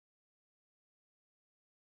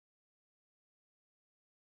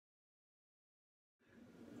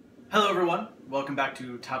Hello everyone, welcome back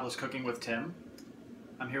to Topless Cooking with Tim.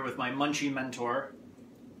 I'm here with my munchie mentor,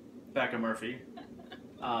 Becca Murphy.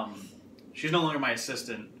 She's no longer my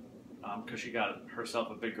assistant because she got herself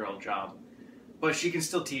a big girl job, but she can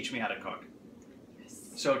still teach me how to cook.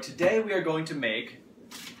 Yes. So today we are going to make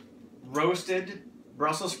roasted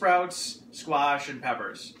Brussels sprouts, squash, and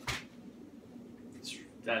peppers.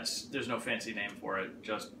 There's no fancy name for it,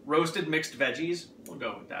 just roasted mixed veggies. We'll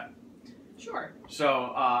go with that. Sure.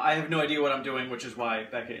 So I have no idea what I'm doing, which is why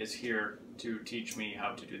Becca is here to teach me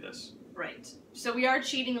how to do this. Right. So we are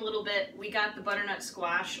cheating a little bit. We got the butternut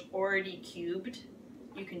squash already cubed.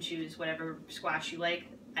 You can choose whatever squash you like.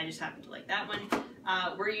 I just happen to like that one.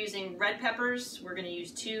 We're using red peppers. We're going to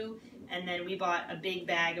use 2. And then we bought a big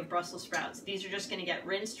bag of Brussels sprouts. These are just going to get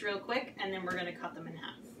rinsed real quick, and then we're going to cut them in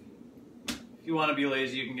half. If you want to be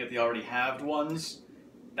lazy, you can get the already halved ones.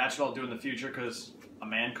 That's what I'll do in the future because I'm a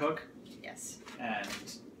man cook. Yes. And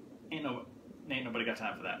ain't nobody got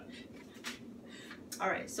time for that. All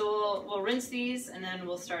right, so we'll rinse these, and then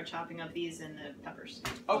we'll start chopping up these and the peppers.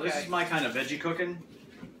 Okay. So this is my kind of veggie cooking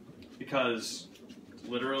because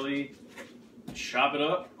literally chop it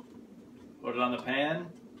up, put it on the pan,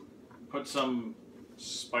 put some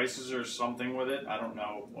spices or something with it. I don't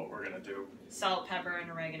know what we're going to do. Salt, pepper,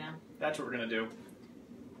 and oregano. That's what we're going to do.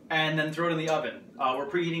 And then throw it in the oven. We're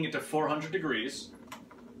preheating it to 400 degrees.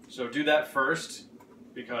 So do that first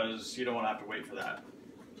because you don't want to have to wait for that.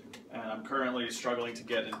 And I'm currently struggling to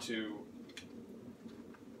get into...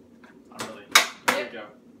 There we go.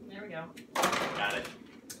 There we go. Got it.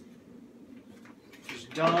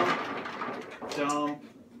 Just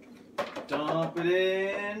dump it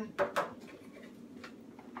in.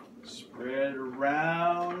 Spread it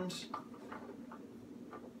around.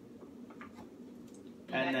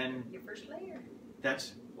 And then... your first layer.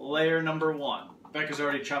 That's layer number 1. Becca's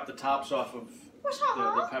already chopped the tops off of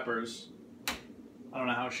the peppers. I don't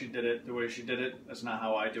know how she did it the way she did it. That's not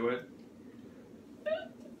how I do it.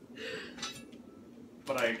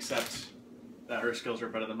 But I accept that her skills are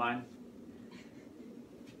better than mine.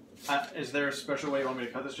 Is there a special way you want me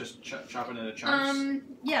to cut this? Just chop it into chunks?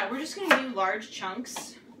 Yeah, we're just going to do large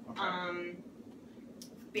chunks. Okay.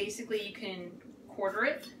 Basically, you can quarter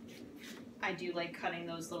it. I do like cutting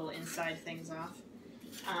those little inside things off.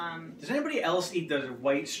 Does anybody else eat those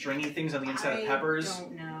white stringy things on the inside of peppers? I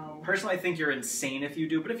don't know. Personally, I think you're insane if you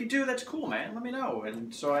do, but if you do, that's cool, man. Let me know,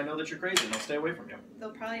 and so I know that you're crazy, and I'll stay away from you.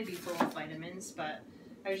 They'll probably be full of vitamins, but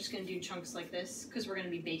I was just going to do chunks like this, because we're going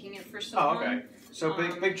to be baking it for so long. Oh, okay. So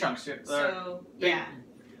big chunks. So, yeah.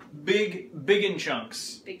 Big in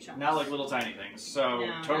chunks. Big chunks. Not like little tiny things. So,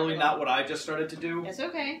 no, totally not what I just started to do. It's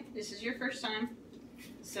okay. This is your first time.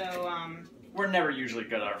 So, we're never usually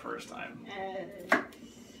good our first time.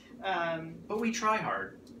 But we try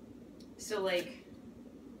hard. So, like,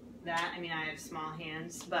 that, I mean, I have small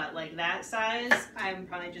hands, but, like, that size, I'm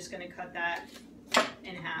probably just going to cut that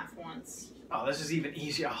in half once. Oh, this is even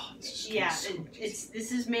easier. Oh, this is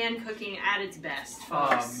this is man cooking at its best,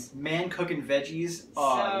 folks. Man cooking veggies.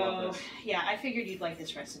 Oh, so, I love this. Yeah, I figured you'd like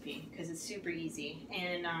this recipe because it's super easy.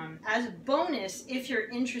 And as a bonus, if you're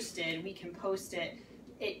interested, we can post it.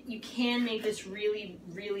 You can make this really,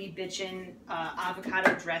 really bitchin'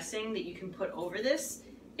 avocado dressing that you can put over this.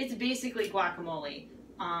 It's basically guacamole.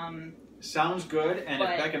 Sounds good, and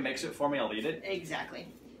if Becca makes it for me, I'll eat it.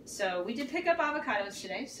 Exactly. So we did pick up avocados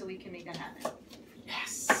today, so we can make that happen.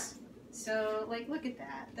 Yes! So, like, look at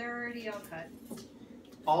that. They're already all cut.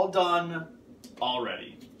 All done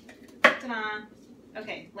already. Ta-da!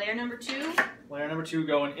 Okay, layer number 2. Layer number 2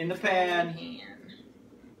 going in the pan.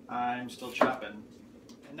 I'm still chopping.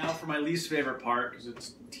 And now for my least favorite part, because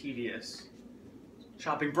it's tedious.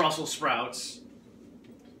 Chopping Brussels sprouts.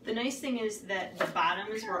 The nice thing is that the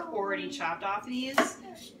bottoms were already chopped off these.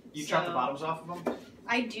 You chop the bottoms off of them?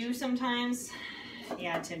 I do sometimes.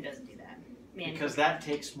 Yeah, Tim doesn't do that. Because that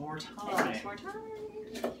takes more time. It takes more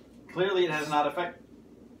time. Clearly it has not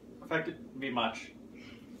affected me much.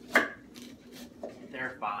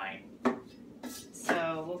 They're fine.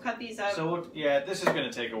 So we'll cut these up. So yeah, this is going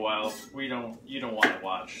to take a while. You don't want to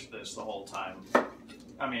watch this the whole time.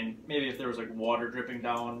 I mean, maybe if there was like water dripping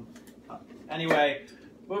down. Anyway,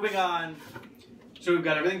 moving on. So we've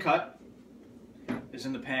got everything cut. It's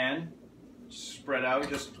in the pan, spread out.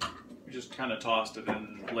 We just kind of tossed it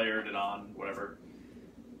and layered it on, whatever.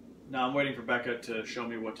 Now I'm waiting for Becca to show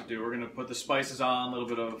me what to do. We're going to put the spices on, a little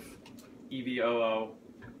bit of EVOO.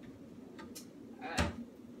 Alright,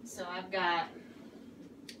 so I've got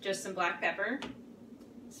just some black pepper,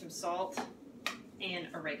 some salt, and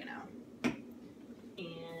oregano.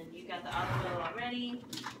 And you got the avocado already.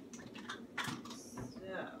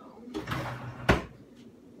 So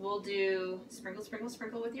we'll do sprinkle, sprinkle,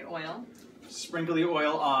 sprinkle with your oil. Sprinkle the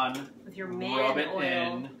oil on. With your man rub it oil.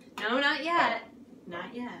 in. No, not yet.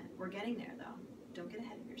 Not yet. We're getting there, though. Don't get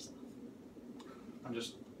ahead of yourself. I'm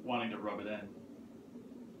just wanting to rub it in.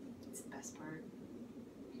 It's the best part.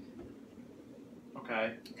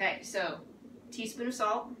 Okay. Okay, so teaspoon of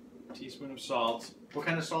salt. Teaspoon of salt. What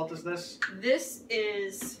kind of salt is this? This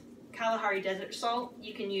is Kalahari desert salt.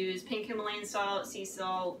 You can use pink Himalayan salt, sea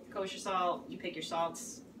salt, kosher salt. You pick your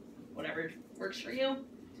salts, whatever works for you.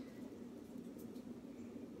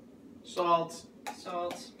 Salt.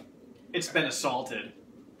 Salt. It's been assaulted.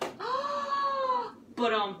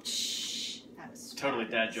 But that was Totally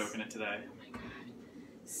dad fabulous. joking it today. Oh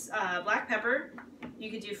my god. Black pepper.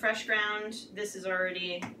 You could do fresh ground. This is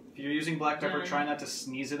already. If you're using black pepper, Done. try not to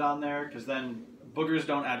sneeze it on there, because then boogers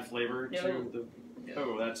don't add flavor No. to the.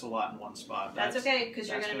 Oh, that's a lot in one spot. That's okay, because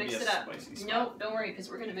you're that's going to gonna mix be it a up. spicy spot. Nope, don't worry, because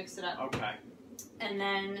we're going to mix it up. Okay. And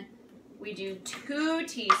then we do 2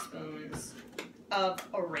 teaspoons of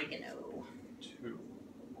oregano. 2.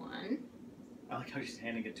 1. I like how she's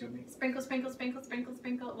handing it to me. Sprinkle, sprinkle, sprinkle, sprinkle,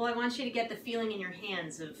 sprinkle. Well, I want you to get the feeling in your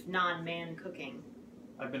hands of non-man cooking.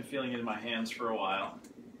 I've been feeling it in my hands for a while.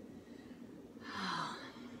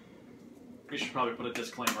 We should probably put a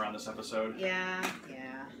disclaimer on this episode. Yeah.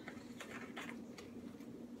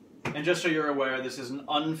 And just so you're aware, this is an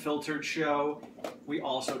unfiltered show. We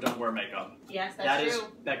also don't wear makeup. Yes, that's That true. is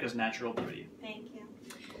Becca's natural beauty. Thank you.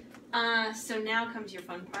 So now comes your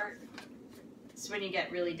fun part. It's when you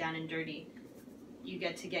get really down and dirty. You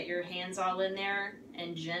get to get your hands all in there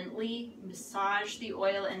and gently massage the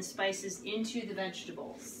oil and spices into the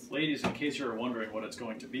vegetables. Ladies, in case you're wondering what it's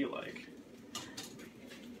going to be like.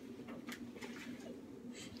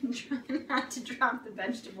 Try not to drop the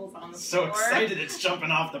vegetables on the So floor. excited it's jumping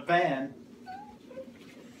off the pan.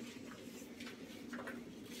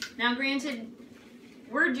 Now, granted,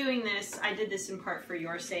 we're doing this, I did this in part for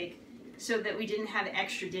your sake, so that we didn't have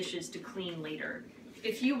extra dishes to clean later.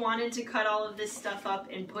 If you wanted to cut all of this stuff up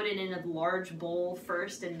and put it in a large bowl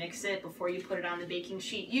first and mix it before you put it on the baking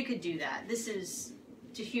sheet, you could do that. This is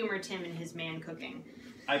to humor Tim and his man cooking.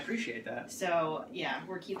 I appreciate that. So, yeah,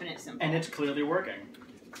 we're keeping it simple. And it's clearly working.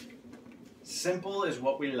 Simple is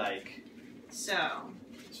what we like. So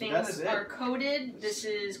that is things it. are coated. This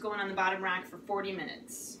is going on the bottom rack for 40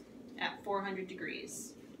 minutes at 400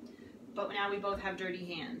 degrees. But now we both have dirty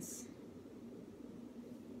hands.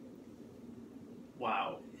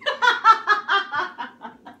 Wow.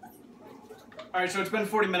 Alright, so it's been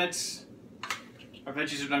 40 minutes. Our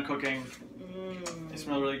veggies are done cooking. They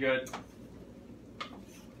smell really good.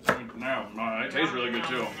 No, it tastes really good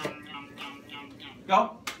too.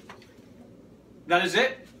 No. That is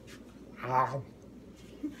it.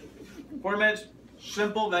 40 minutes,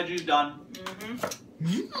 simple veggies done.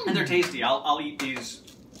 And they're tasty. I'll eat these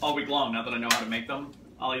all week long now that I know how to make them.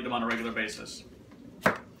 I'll eat them on a regular basis.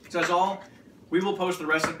 So that's all. We will post the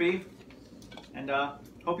recipe. And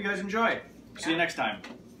hope you guys enjoy. See you next time.